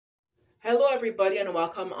Hello, everybody, and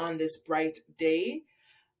welcome on this bright day.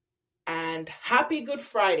 And happy Good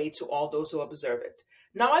Friday to all those who observe it.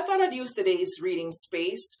 Now, I thought I'd use today's reading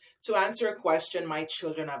space to answer a question my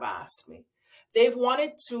children have asked me. They've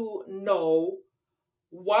wanted to know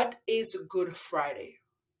what is Good Friday.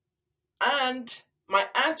 And my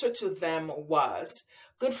answer to them was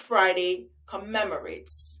Good Friday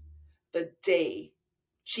commemorates the day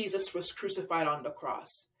Jesus was crucified on the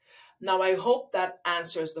cross. Now, I hope that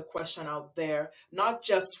answers the question out there, not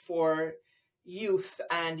just for youth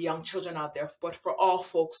and young children out there, but for all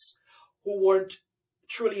folks who weren't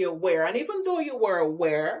truly aware. And even though you were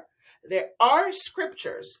aware, there are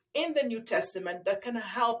scriptures in the New Testament that can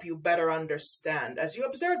help you better understand as you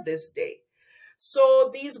observe this day. So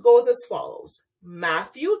these goes as follows.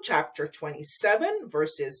 Matthew chapter 27,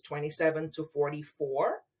 verses 27 to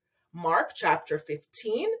 44. Mark chapter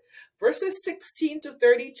 15, verses 16 to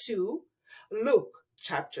 32. Luke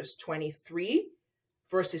chapters 23,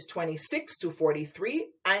 verses 26 to 43.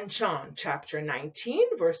 And John chapter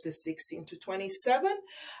 19, verses 16 to 27.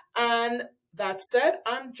 And that said,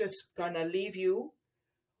 I'm just going to leave you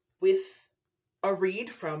with a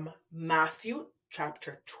read from Matthew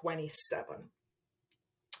chapter 27.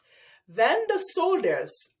 Then the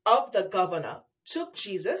soldiers of the governor took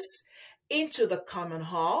Jesus into the common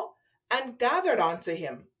hall and gathered unto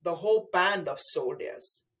him the whole band of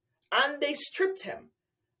soldiers. And they stripped him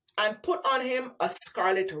and put on him a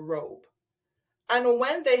scarlet robe. And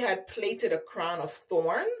when they had plaited a crown of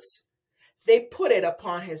thorns, they put it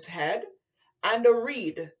upon his head and a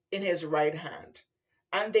reed in his right hand.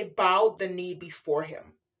 And they bowed the knee before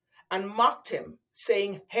him and mocked him,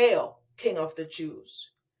 saying, Hail, King of the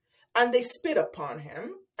Jews. And they spit upon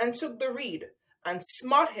him and took the reed and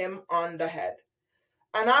smote him on the head.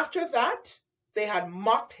 And after that, they had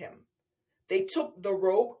mocked him. They took the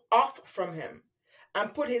robe off from him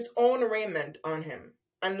and put his own raiment on him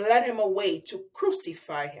and led him away to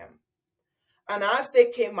crucify him. And as they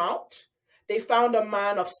came out, they found a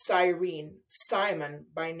man of Cyrene, Simon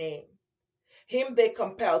by name. Him they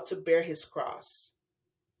compelled to bear his cross.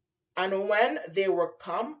 And when they were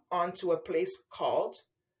come unto a place called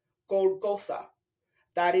Golgotha,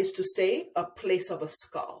 that is to say, a place of a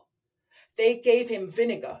skull, they gave him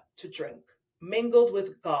vinegar to drink, mingled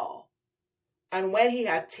with gall. And when he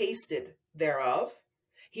had tasted thereof,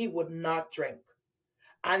 he would not drink.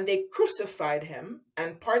 And they crucified him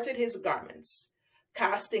and parted his garments,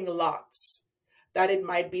 casting lots, that it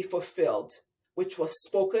might be fulfilled, which was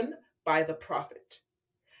spoken by the prophet.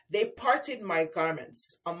 They parted my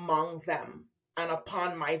garments among them, and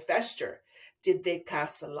upon my vesture did they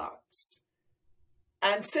cast lots.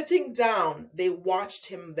 And sitting down, they watched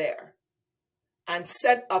him there, and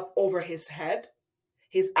set up over his head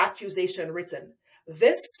his accusation written,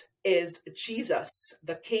 This is Jesus,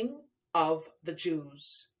 the King of the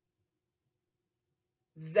Jews.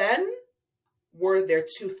 Then were there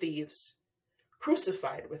two thieves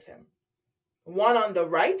crucified with him, one on the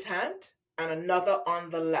right hand and another on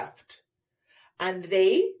the left. And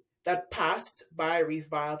they that passed by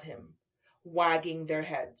reviled him, wagging their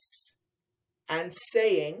heads, and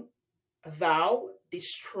saying, Thou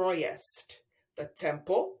destroyest the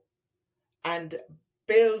temple, and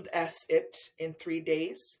buildest it in 3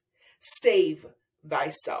 days. Save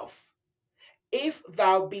thyself. If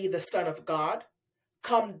thou be the Son of God,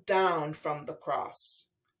 come down from the cross.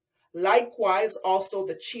 Likewise also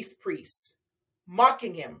the chief priests,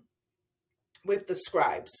 mocking him with the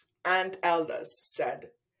scribes and elders, said,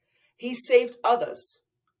 He saved others,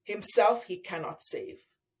 himself he cannot save.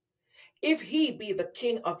 If he be the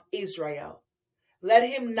King of Israel, let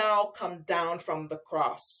him now come down from the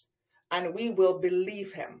cross, and we will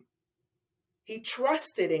believe him. He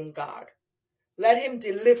trusted in God. Let him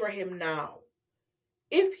deliver him now,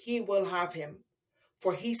 if he will have him,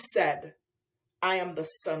 for he said, I am the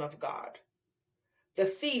Son of God. The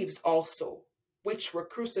thieves also, which were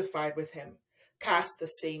crucified with him, cast the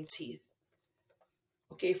same teeth.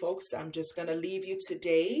 Okay, folks, I'm just going to leave you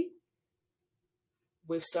today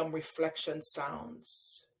with some reflection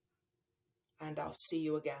sounds, and I'll see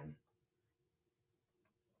you again.